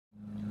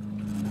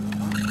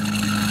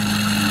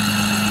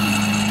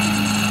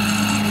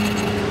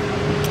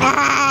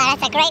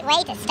great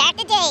way to start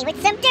the day with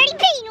some dirty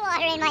bean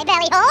water in my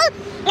belly hole.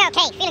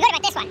 Okay, feeling good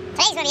about this one.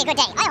 Today's going to be a good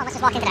day. I almost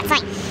just walked into that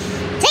sign.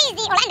 Today's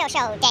the Orlando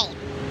show day.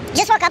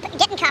 Just woke up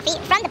getting coffee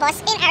from the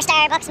bus in our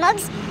Starbucks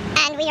mugs,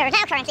 and we are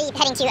now currently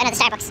heading to another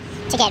Starbucks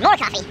to get more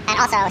coffee and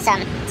also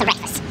some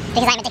breakfast,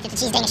 because I'm addicted to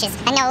cheese danishes.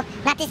 And no,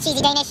 not this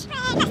cheesy Danish.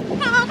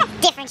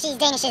 Different cheese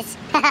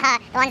danishes.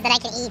 The ones that I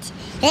can eat.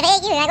 Because if I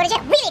ate you, then I go to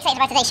jail. Really excited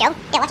about today's show.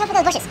 Yeah, watch out for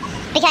those bushes,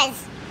 because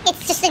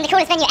it's just in the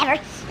coolest venue ever.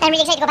 And I'm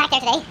really excited to go back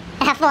there today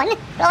and have fun.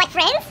 We're all like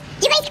friends.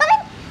 You guys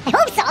coming? I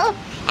hope so.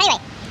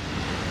 Anyway.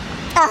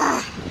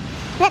 Oh,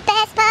 the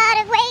best part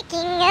of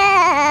waking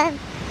up.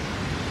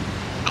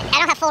 I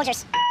don't have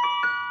Folgers.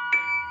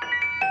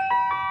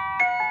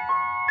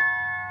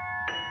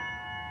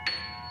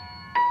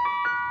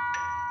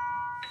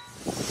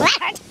 Well,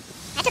 that hurt.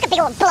 I took a big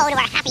old blow to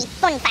our happy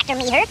fun factor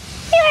meter. We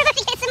were about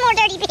to get some more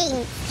dirty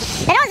beans.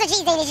 But those are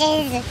cheese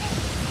danishes.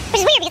 Which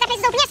is weird because that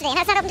place was open yesterday and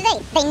now it's not open today.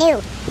 They knew.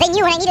 They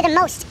knew when I needed them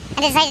most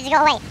and they decided to go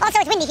away. Also,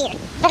 it's windy here.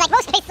 But like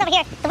most places over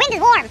here, the wind is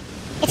warm.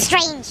 It's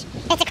strange.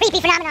 It's a creepy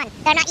phenomenon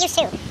that I'm not used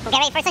to. We'll get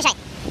ready for sunshine.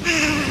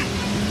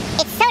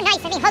 It's so nice.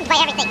 I'm being hugged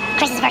by everything.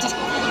 Chris is verted.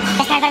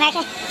 Best part about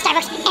America,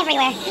 Starbucks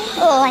everywhere.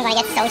 Oh, I'm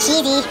gonna get so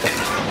cheesy.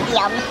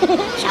 Yum.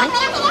 Sean?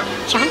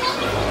 Sean?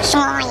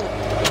 Sean.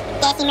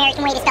 That's the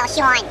American way to spell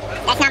Sean.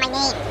 That's not my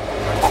name.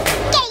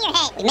 Get in your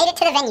head. We made it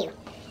to the venue.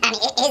 And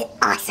it is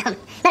awesome.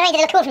 Not only does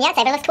it look cool from the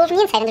outside, but it looks cool from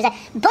the inside. And there's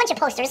a bunch of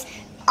posters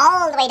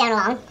all the way down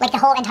along, like the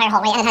whole entire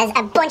hallway. And it has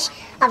a bunch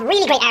of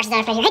really great artists on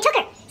it right here. Hey,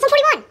 Tucker, some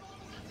 41.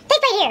 They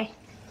played here.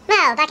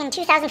 Well, back in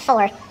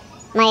 2004.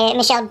 My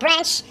Michelle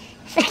Branch.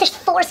 There's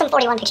some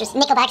 41 pictures.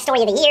 Nickelback,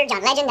 Story of the Year,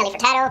 John Legend, Nelly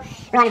Furtado,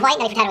 Ron White,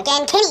 Nelly Furtado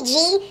again, Kenny G,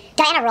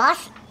 Diana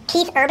Ross,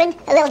 Keith Urban,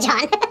 Lil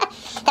Jon.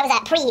 That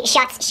was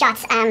pre-shots, forget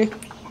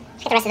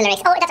the rest of the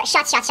lyrics. Oh, that's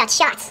shots.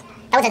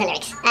 Those are the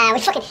lyrics.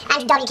 With fucking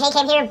Andrew WK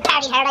came here,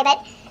 party hard, I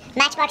bet.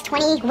 Matchbox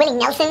 20, Willie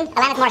Nelson,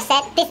 Alanis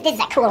Morissette. This is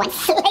a cool one.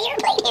 Slayer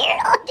played here.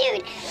 Oh,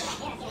 dude.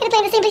 You're gonna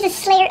play in the same place as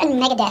Slayer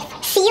and Megadeth.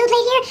 Seal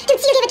played here? Dude,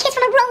 Seal gave a kiss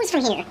from a rose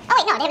from here. Oh,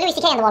 wait, no, they have Louis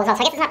C.K. on the wall as well,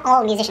 so I guess it's not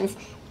all musicians.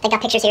 They got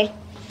pictures here.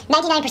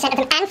 99% of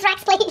them.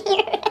 Anthrax played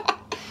here.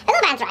 I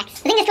love Anthrax.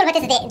 The thing that's cool about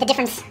this is the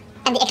difference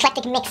and the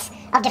eclectic mix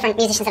of different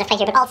musicians that have played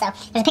here, but also,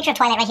 there's a picture of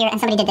Twilight right here, and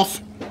somebody did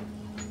this.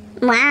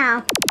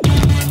 Wow.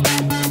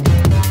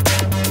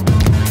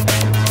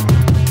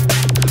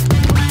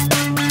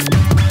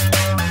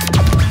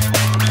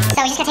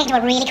 So we're just gonna take you to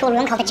a really cool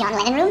room called the John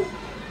Lennon room.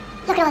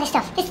 Look at all this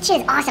stuff. This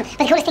shit is awesome. But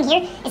the coolest thing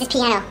here is this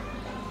piano,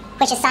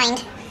 which is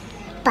signed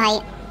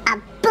by a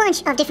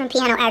bunch of different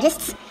piano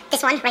artists.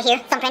 This one right here,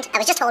 thumbprint, I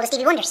was just told is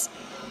Stevie Wonder's.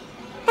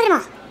 Look at them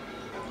all.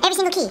 Every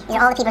single key. These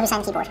are all the people who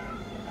signed the keyboard.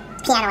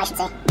 Piano, I should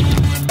say.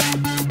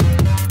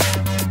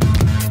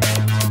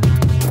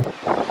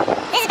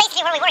 This is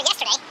basically where we were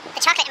yesterday. The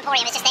chocolate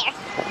emporium is just there,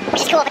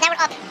 which is cool. But now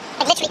we're up,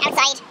 like literally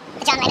outside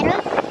the John Lennon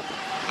room.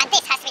 And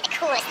this has to be the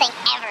coolest thing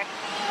ever.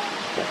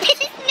 This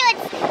is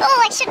nuts. Oh,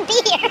 I shouldn't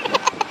be here.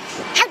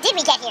 How did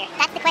we get here?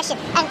 That's the question.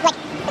 And like,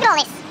 look at all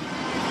this.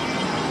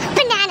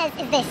 Bananas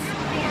is this.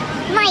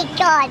 My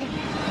God.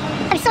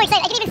 I'm so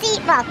excited. I can even see,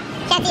 well,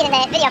 can't see it in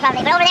the video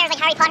probably, but over there is like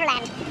Harry Potter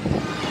land.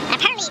 And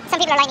apparently some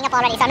people are lining up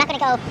already, so I'm not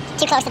going to go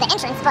too close to the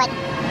entrance, but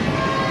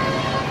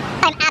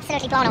I'm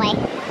absolutely blown away.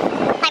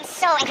 I'm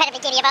so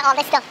incredibly giddy about all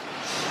this stuff.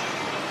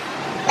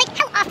 Like,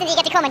 how often do you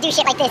get to come and do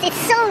shit like this?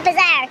 It's so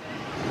bizarre.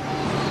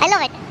 I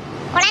love it.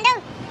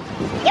 Orlando?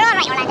 You're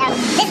alright, Orlando.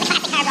 This is the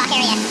classic hard rock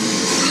area.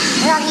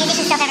 With all the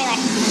musician stuff everywhere.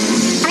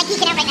 I'm like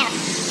geeking out right now.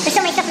 There's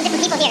so many stuff from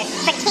different people here.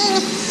 Fred King,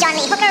 John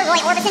Lee Hooker,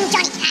 Roy Orbison,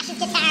 Johnny Cash's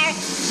guitar.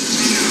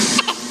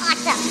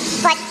 Awesome.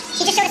 But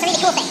he just showed us a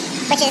really cool thing,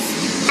 which is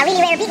a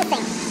really rare Beatles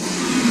thing.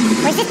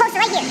 Which is this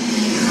poster right here.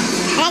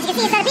 And as you can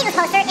see, it's not a Beatles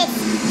poster, it's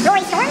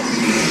Rory Storm,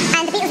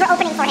 and the Beatles were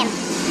opening for him.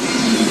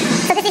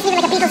 So this isn't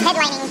even like a Beatles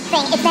headlining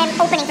thing, it's them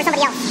opening for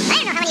somebody else. I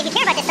don't know how many of you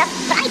care about this stuff,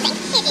 but I think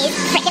it is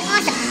freaking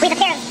awesome. We have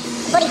a pair of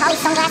Buddy Holly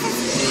sunglasses,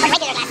 or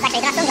regular glasses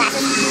actually, they're not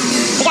sunglasses.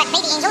 We got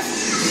Baby Angels,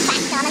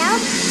 Fat Domino.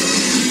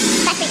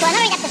 That's pretty cool. And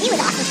not only that, the view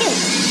is awesome too.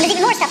 And there's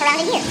even more stuff around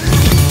in here.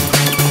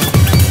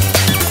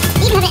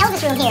 We even have an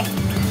Elvis room here.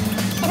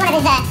 There's one of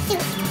his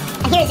suits,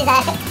 and here's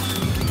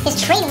his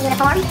training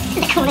uniform.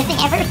 This is the coolest thing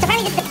ever. So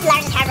apparently this is the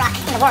largest hard rock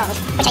in the world,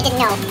 which I didn't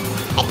know.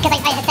 Because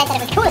I had said that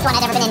it was the coolest one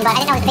I'd ever been in, but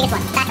I didn't know it was the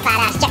biggest one. That's a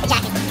badass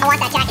jacket. I want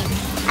that jacket.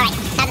 Alright,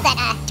 now that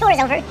that tour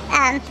is over,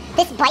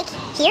 this bike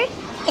here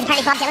is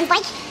apparently Bob Dylan's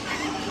bike.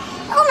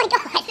 Oh my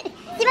God!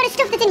 The amount of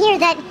stuff that's in here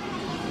that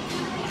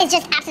is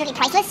just absolutely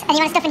priceless, and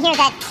the amount of stuff in here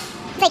that,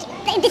 like,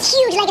 this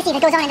huge legacy that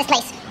goes on in this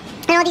place.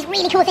 And all these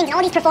really cool things, and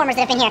all these performers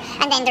that have been here.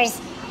 And then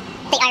there's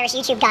the Irish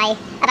YouTube guy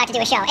about to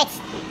do a show. It's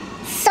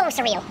so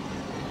surreal,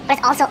 but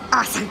it's also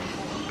awesome.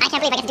 I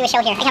can't believe I get to do a show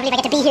here. I can't believe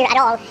I get to be here at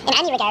all, in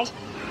any regard,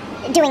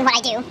 doing what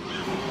I do.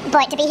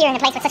 But to be here in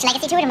a place with such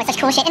legacy to it and with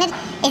such cool shit in it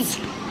is,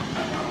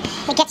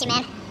 it gets you,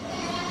 man.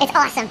 It's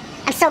awesome.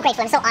 I'm so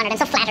grateful, I'm so honored, I'm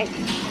so flattered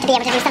to be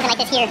able to do something like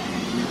this here.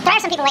 There are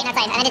some people waiting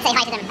outside, and I did say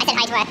hi to them. I said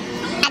hi to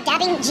a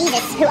dabbing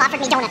Jesus who offered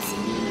me donuts.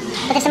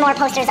 But there's some more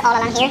posters all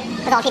along here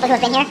with all the people who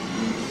have been here.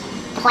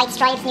 The White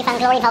Stripes,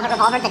 Newfound Glory, Velvet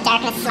Revolver, The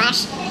Darkness,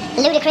 Slash,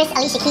 Ludicrous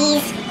Alicia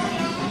Keys.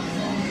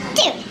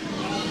 Dude,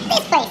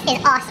 this place is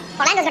awesome.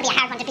 Orlando's gonna be a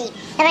hard one to beat.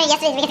 Remember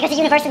yesterday we got to go to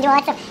Universal and do all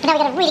that stuff, but now we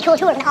got a really cool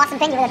tour of an awesome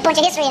venue with a bunch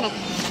of history in it.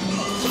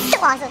 So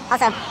awesome.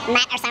 Also,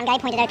 Matt, our sound guy,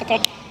 pointed out that there,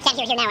 can't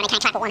hear it here now and I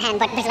can't clap with one hand,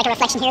 but there's like a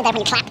reflection here that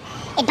when you clap,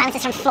 it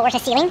bounces from floor to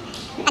ceiling,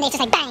 and it's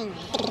just like bang.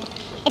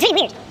 It's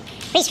really weird.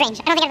 Really strange.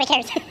 I don't think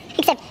everybody cares,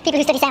 except people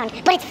who study sound,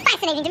 but it's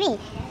fascinating to me.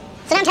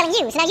 So now I'm telling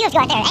you, so now you have to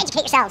go out there and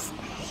educate yourselves.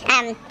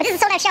 But this is a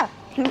sold out show.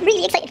 I'm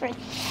really excited for it.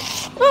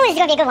 Ooh, this is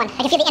going to be a good one.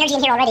 I can feel the energy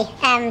in here already.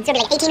 There's going to be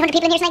like 1,800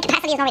 people in here tonight.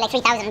 Capacity is normally like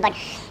 3,000, but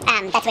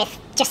that's with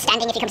just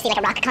standing if you come to see like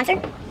a rock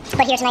concert.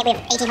 But here tonight we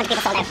have 1,800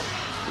 people sold out.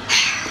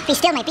 Be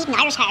still my beating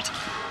Irish heart.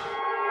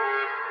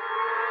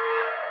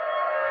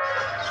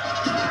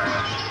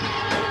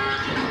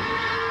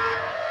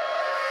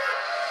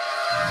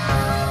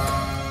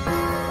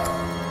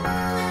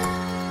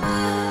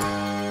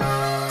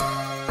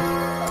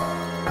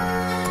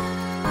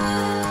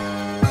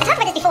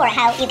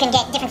 How you can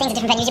get different things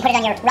at different venues. You put it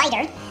on your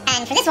rider,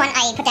 and for this one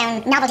I put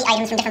down novelty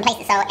items from different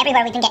places. So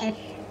everywhere we've been getting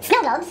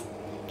snow globes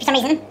for some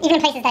reason, even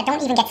in places that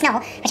don't even get snow,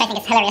 which I think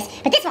is hilarious.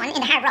 But this one in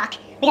the Hard Rock,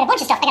 we got a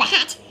bunch of stuff. I got a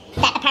hat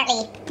that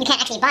apparently you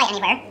can't actually buy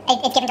anywhere.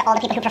 It's given to all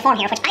the people who perform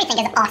here, which I think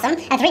is awesome.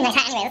 And it's a really nice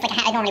hat anyway. It's like a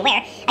hat I normally wear.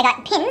 I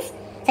got pins.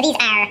 So these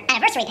are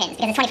anniversary pins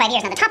because it's 25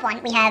 years. On the top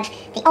one we have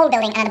the old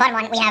building, and on the bottom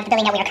one we have the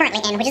building that we are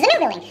currently in, which is the new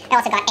building. I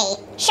also got a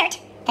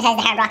shirt that has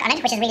the Hard Rock on it,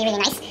 which is really,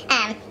 really nice.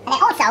 And then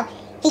also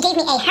he gave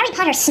me a Harry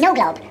Potter snow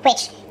globe,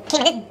 which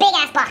came in this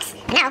big-ass box.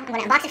 And now I'm going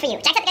to unbox it for you.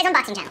 Jacksepticeyes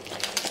unboxing channel.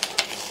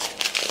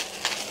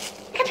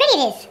 Look how pretty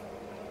it is.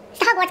 It's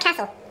the Hogwarts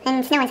castle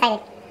and snow inside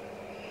it.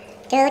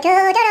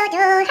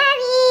 Do-do-do-do-do,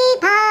 Harry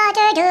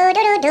Potter,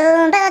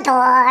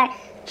 do-do-do-Dumbledore.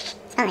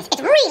 It's nice.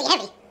 It's really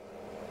heavy.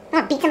 I'm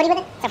going to beat somebody with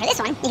it. So for this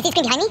one, you can see the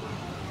screen behind me,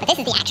 but this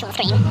is the actual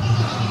screen.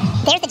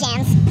 There's the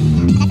jams.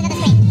 And that's another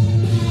screen.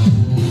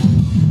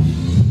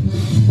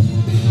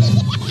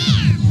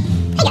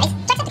 Hey guys,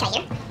 Jacksepticeye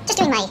here. Just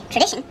doing my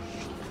tradition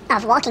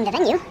of walking the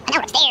venue, and now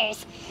we're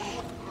upstairs.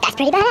 That's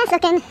pretty badass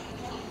looking.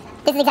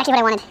 This is exactly what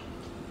I wanted.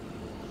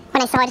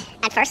 When I saw it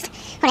at first,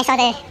 when I saw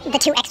the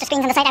two extra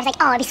screens on the side, I was like,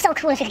 oh, it'd be so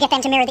cool if we could get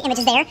them to mirror the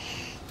images there.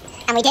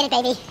 And we did it,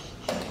 baby.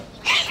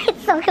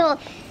 It's so cool.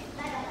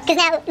 Because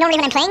now,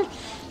 normally when I'm playing,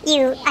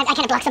 I kind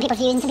of block some people's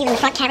views, and some people in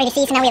the front can't really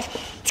see, so now we have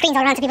screens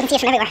all around so people can see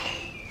it from everywhere.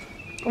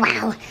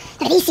 Wow,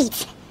 look at these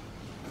seats.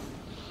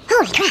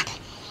 Holy crap.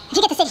 If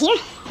you get to sit here,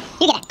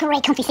 you get a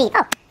great comfy seat.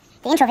 Oh,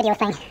 the intro video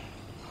thing.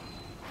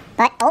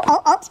 But,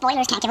 oh,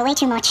 spoilers, can't give away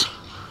too much.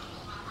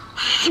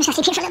 I'm just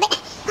gonna sleep here for a little bit.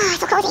 Oh, it's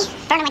so cozy.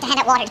 Vernon went to hand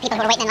out water to people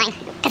who were waiting in line,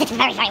 because it's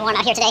very, very warm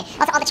out here today.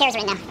 Also, all the chairs are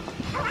in now,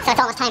 so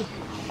it's almost time.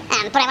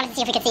 But I wanted to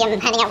see if we could see him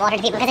handing out water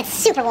to people, because it's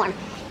super warm,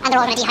 and they're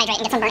all gonna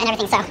dehydrate and get sunburn and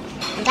everything, so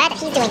I'm glad that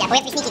he's doing that.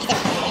 But we have to be sneaky, because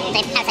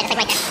they're outside, it's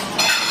like right there.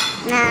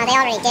 No, they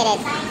already did it.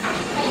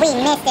 We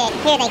missed it.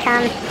 Here they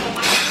come.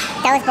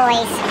 Those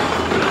boys.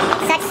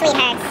 Such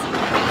sweethearts.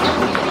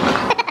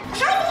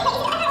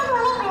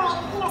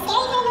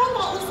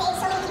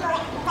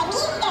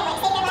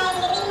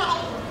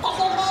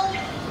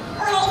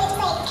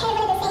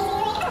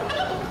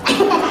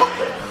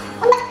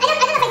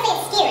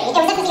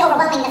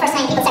 Overwhelming the first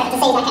time people started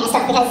to say that kind of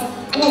stuff, because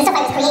I mean the stuff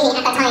I was creating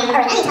at that time, or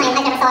at any time,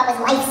 I never thought was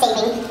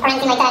life-saving or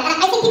anything like that. And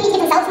I think people need to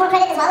give themselves more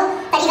credit as well,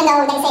 that even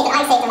though they say that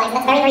I saved their life, and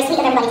that's very, very sweet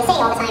of everybody to say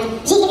all the time,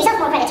 you give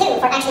yourself more credit too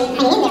for actually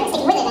hanging in there and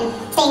sticking with it and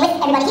staying with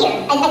everybody here.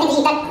 I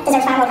think that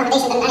deserves far more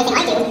commendation than anything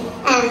I do.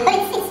 But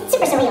it's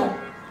super surreal.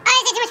 I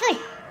ate too much food.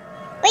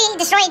 We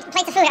destroyed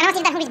plates of food. I don't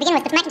think that hungry to begin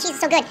with, but the mac and cheese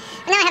is so good.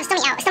 And now I have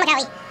stomach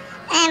owie.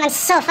 I'm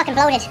so fucking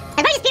bloated.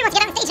 I'm probably just wants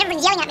to get on stage,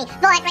 everybody's yelling at me,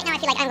 but right now I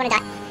feel like I'm gonna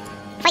die.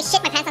 If I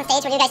shit my pants on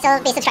stage, will you guys still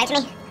be subscribed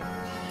to me?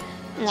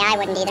 Yeah, I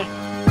wouldn't either.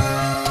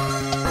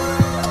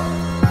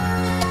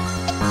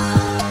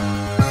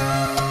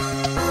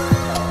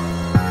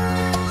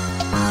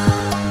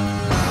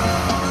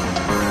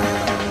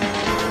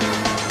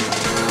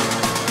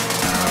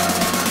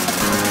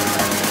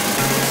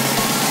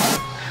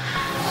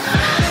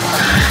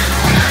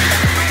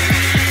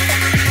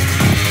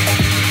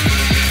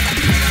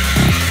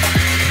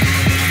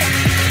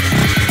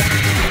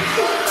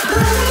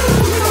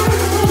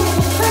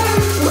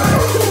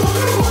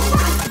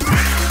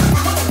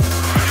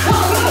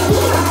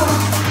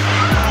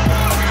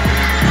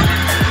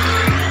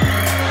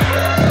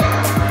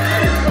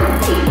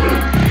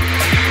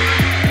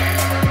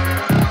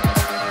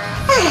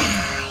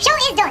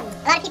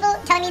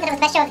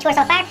 Tour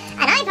so far,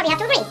 and I probably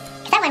have to agree,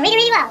 because that went really,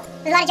 really well.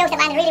 There's a lot of jokes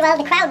that landed really well.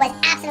 The crowd was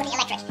absolutely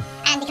electric,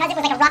 and because it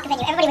was like a rock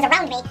venue, everybody was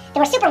around me.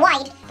 They were super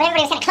wide, but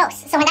everybody was kind of close.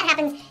 So when that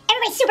happens,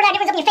 everybody's super loud,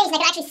 everyone's up in your face, and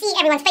I could actually see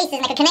everyone's faces,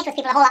 and I could connect with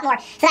people a whole lot more.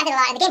 So that did a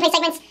lot. And the gameplay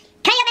segments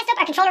kind of got messed up.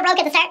 Our controller broke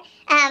at the start,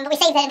 but we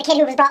saved it. And the kid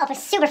who was brought up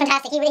was super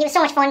fantastic. He was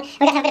so much fun.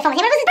 We got to have a bit of fun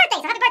with him. It was his birthday,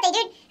 so happy birthday,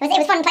 dude. It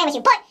was fun playing with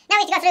you. But now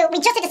we have to go through. We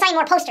just had to sign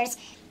more posters,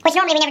 which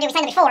normally we never do. We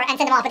sign them before and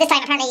send them off. But this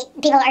time, apparently,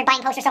 people are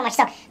buying posters so much.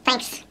 So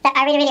thanks.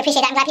 I really, really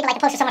appreciate that. I'm glad people like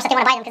the posters so much that they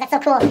want to buy them, because that's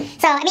so cool.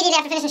 So immediately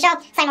after finishing the show,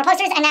 sign more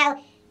posters, and now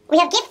we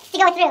have gifts to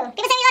go through.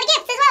 People send me a lot of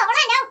gifts as well.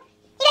 Orlando,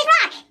 you guys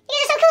rock. You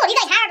guys are so cool. You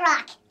guys hard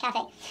rock.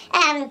 Cafe. So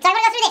I'm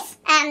gonna go through this.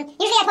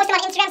 Usually I post them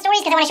on Instagram stories.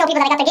 because I want to show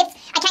people that I got their gifts.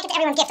 I can't get to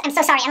everyone's gifts. I'm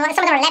so sorry. Some of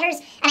them are letters,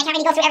 and I can't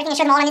really go through everything and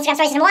show them all on Instagram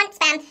stories. Number one,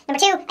 spam. Number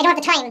two, I don't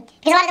have the time.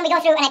 Because a lot of them we go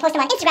through and I post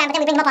them on Instagram, but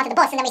then we bring them up onto the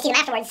bus and then we see them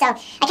afterwards. So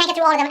I can't get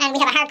through all of them, and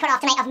we have a hard cut-off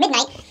tonight of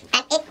midnight,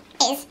 and it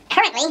is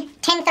currently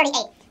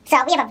 10:38.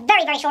 So we have a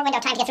very, very short window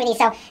of time to get through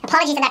these, so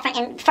apologies on that front,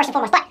 and first and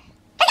foremost, but...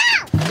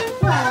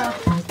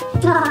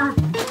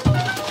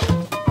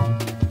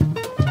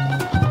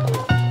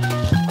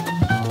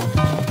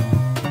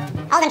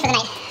 All done for the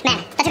night. Man,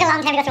 that took a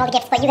long time to go through all the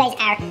gifts, but you guys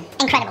are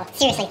incredible.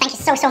 Seriously, thank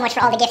you so, so much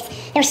for all the gifts.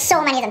 There were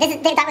so many of them.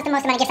 That was the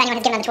most amount of gifts anyone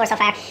has given on the tour so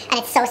far, and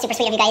it's so super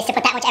sweet of you guys to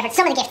put that much effort.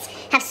 Some of the gifts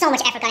have so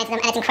much effort gone into them,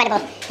 and it's incredible.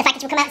 The fact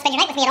that you would come out and spend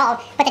your night with me at all,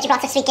 but that you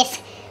brought such sweet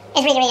gifts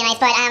is really, really nice.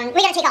 But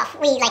we gotta take off.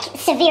 We, like,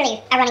 severely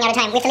are running out of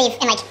time. We have to leave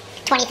in, like,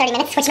 20, 30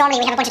 minutes, which normally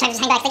we have a bunch of time to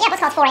just hang back. It's like, yeah,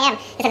 bus call's 4 a.m.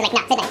 This is like,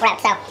 nah, midnight, we're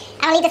out. So I'm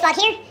gonna leave this vlog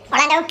here.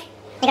 Orlando,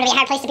 you're gonna be a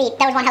hard place to beat.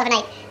 That was one hell of a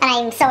night, and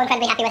I'm so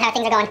incredibly happy with how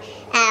things are going.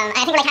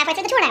 I think we're like halfway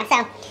through the tour now, so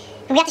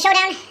we got the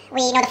showdown.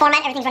 We know the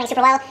format, everything's running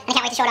super well, and I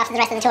can't wait to show it off to the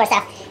rest of the tour. So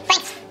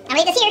thanks. I'm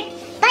gonna leave this here.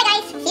 Bye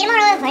guys. See you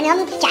tomorrow when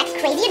Jack's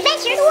crazy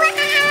adventures.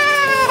 Wow!